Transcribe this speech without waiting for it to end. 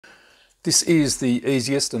This is the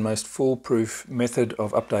easiest and most foolproof method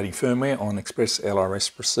of updating firmware on Express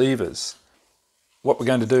ELRS receivers. What we're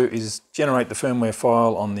going to do is generate the firmware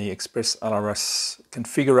file on the Express ELRS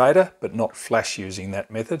Configurator, but not flash using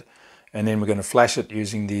that method. And then we're going to flash it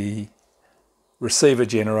using the receiver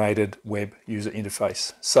generated web user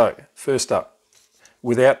interface. So first up,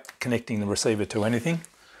 without connecting the receiver to anything,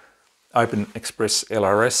 open Express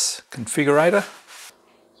ELRS Configurator.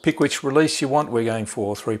 Pick which release you want. We're going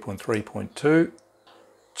for 3.3.2.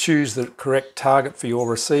 Choose the correct target for your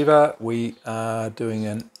receiver. We are doing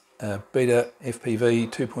a beta FPV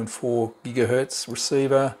 2.4 gigahertz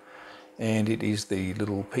receiver, and it is the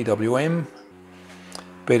little PWM,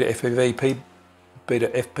 beta FPV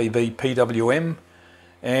PWM,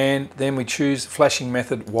 and then we choose flashing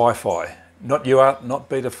method Wi-Fi. Not UART, not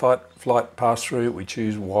beta flight pass-through, we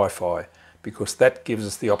choose Wi-Fi, because that gives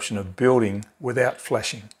us the option of building without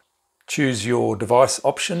flashing. Choose your device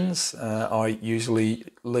options. I usually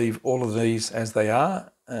leave all of these as they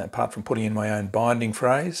are, apart from putting in my own binding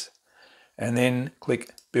phrase, and then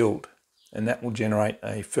click build, and that will generate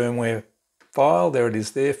a firmware file. There it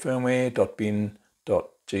is there,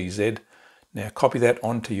 firmware.bin.gz. Now copy that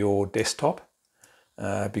onto your desktop,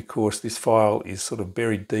 because this file is sort of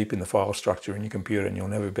buried deep in the file structure in your computer and you'll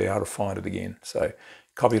never be able to find it again. So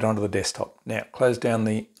copy it onto the desktop. Now close down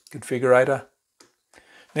the configurator.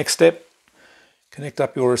 Next step, connect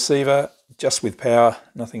up your receiver just with power,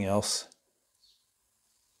 nothing else.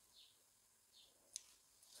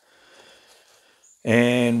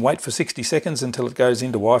 And wait for 60 seconds until it goes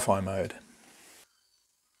into Wi-Fi mode.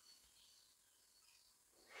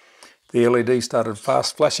 The LED started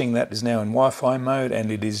fast flashing. That is now in Wi-Fi mode, and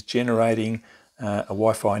it is generating a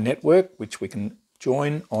Wi-Fi network which we can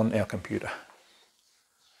join on our computer.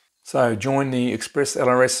 So join the Express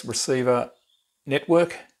ELRS receiver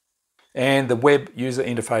network, and the web user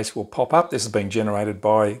interface will pop up. This has been generated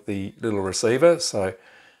by the little receiver. So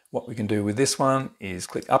what we can do with this one is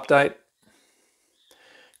click update,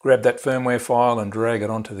 grab that firmware file and drag it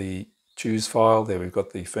onto the choose file. There we've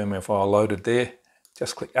got the firmware file loaded there.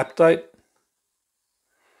 Just click update.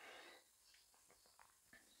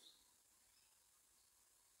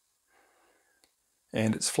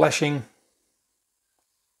 And it's flashing.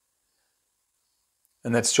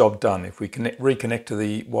 And that's job done. If we reconnect to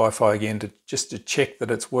the Wi-Fi again just to check that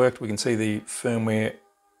it's worked, we can see the firmware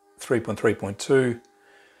 3.3.2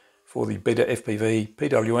 for the beta FPV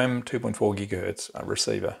PWM 2.4 gigahertz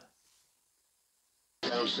receiver.